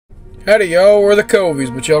Howdy y'all, we're the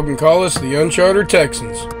Covies, but y'all can call us the Uncharted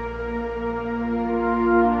Texans.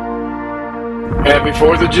 Happy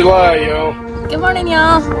 4th of July, y'all. Good morning,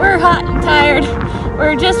 y'all. We're hot and tired.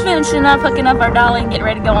 We're just finishing up, hooking up our dolly and getting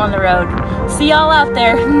ready to go on the road. See y'all out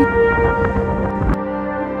there.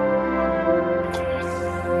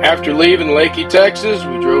 After leaving Lakey, Texas,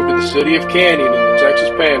 we drove to the city of Canyon in the Texas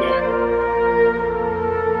Panhandle.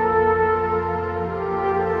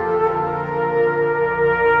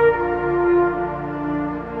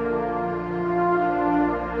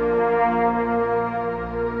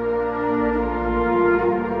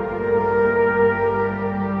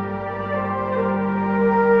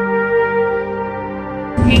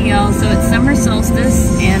 Hey y'all, so it's summer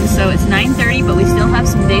solstice, and so it's 9:30, but we still have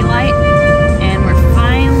some daylight, and we're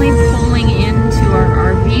finally pulling into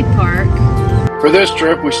our RV park. For this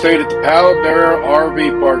trip, we stayed at the Palo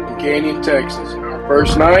RV Park in Canyon, Texas. And our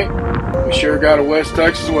first night, we sure got a West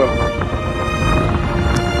Texas welcome.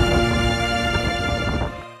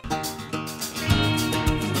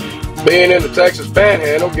 Being in the Texas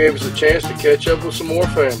Panhandle gave us a chance to catch up with some more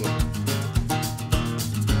family.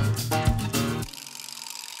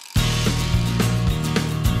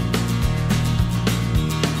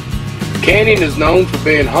 Canyon is known for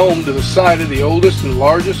being home to the site of the oldest and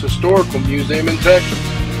largest historical museum in Texas.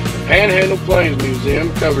 The Panhandle Plains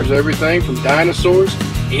Museum covers everything from dinosaurs,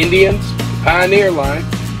 Indians, the pioneer line,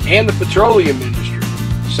 and the petroleum industry.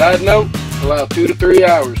 Side note, allow 2 to 3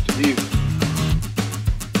 hours to view.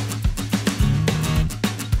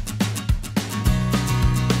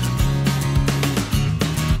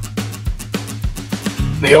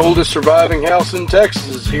 The oldest surviving house in Texas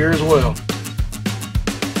is here as well.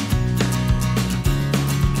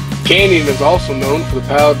 Canyon is also known for the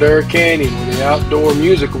Palo Canyon, where the outdoor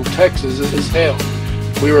musical Texas is held.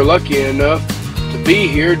 We were lucky enough to be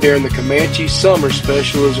here during the Camanche Summer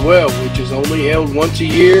Special as well, which is only held once a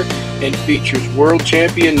year and features world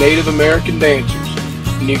champion Native American dancers.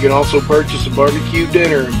 And you can also purchase a barbecue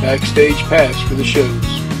dinner and backstage pass for the shows.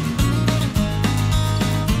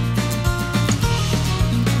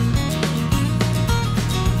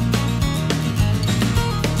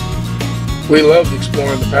 We loved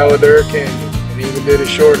exploring the Palo Canyon and even did a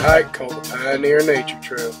short hike called the Pioneer Nature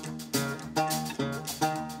Trail.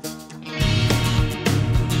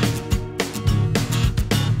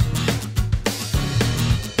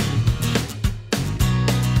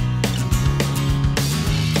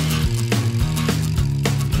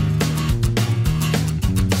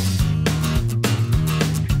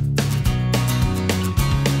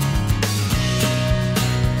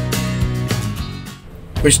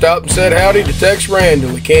 We stopped and said howdy to Tex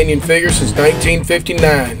Randle, a Canyon figure since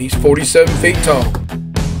 1959. He's 47 feet tall.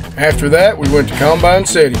 After that, we went to Combine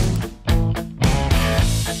City.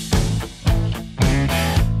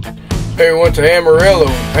 Then we went to Amarillo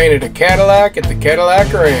and painted a Cadillac at the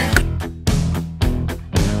Cadillac Ranch.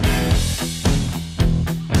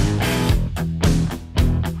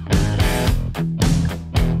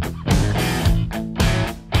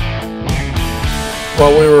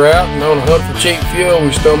 While we were out and on a hunt for cheap fuel,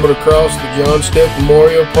 we stumbled across the John Stiff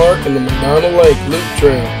Memorial Park and the McDonald Lake Loop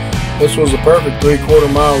Trail. This was a perfect 3/4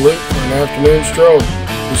 mile loop for an afternoon stroll.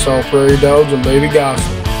 We saw prairie dogs and baby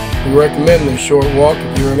goslings. We recommend this short walk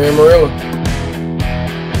if you're in Amarillo.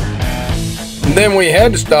 And then we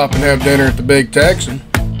had to stop and have dinner at the Big Texan.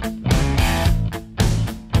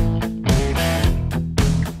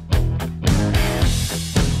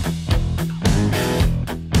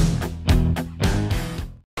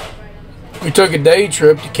 We took a day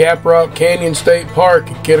trip to Caprock Canyon State Park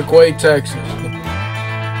in Cadillac, Texas.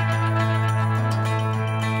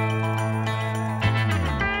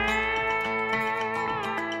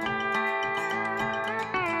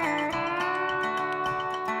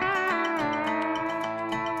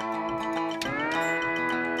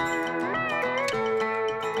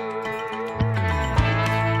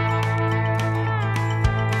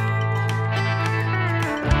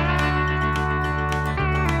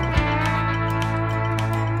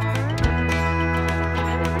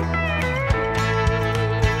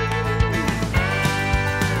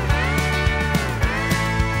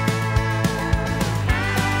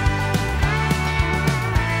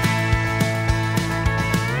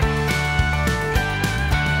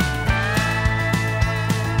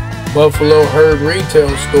 Buffalo Herd retail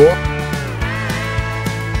store.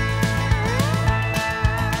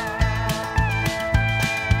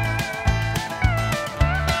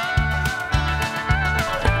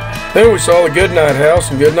 Then we saw the Goodnight House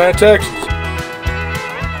in Goodnight, Texas.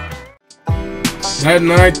 That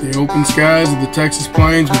night, the open skies of the Texas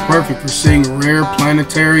plains were perfect for seeing rare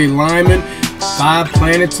planetary linemen 5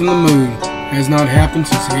 planets and the moon. Has not happened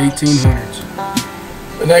since the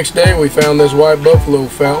 1800s. The next day we found this white buffalo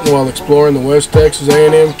fountain while exploring the West Texas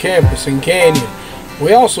A&M campus in Canyon.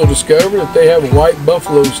 We also discovered that they have a white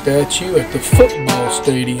buffalo statue at the football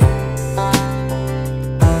stadium.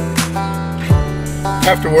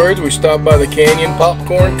 Afterwards, we stopped by the Canyon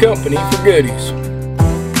Popcorn Company for goodies.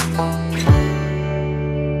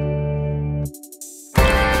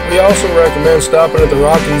 We also recommend stopping at the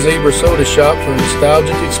Rockin Zebra Soda Shop for a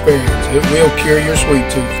nostalgic experience. It will cure your sweet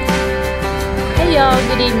tooth. Hey y'all,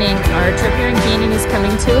 good evening. Our trip here in Canyon is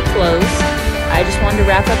coming to a close. I just wanted to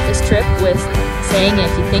wrap up this trip with saying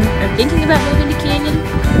if you are thinking about moving to Canyon,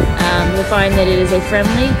 you'll find that it is a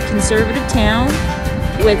friendly, conservative town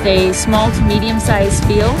with a small to medium-sized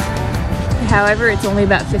feel. However, it's only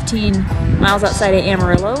about 15 miles outside of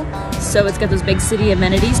Amarillo, so it's got those big city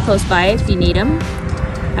amenities close by if you need them.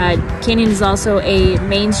 Canyon is also a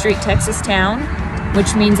Main Street, Texas town,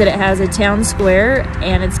 which means that it has a town square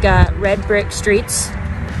and it's got red brick streets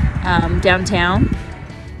downtown.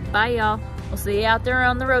 Bye y'all. We'll see you out there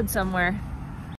on the road somewhere.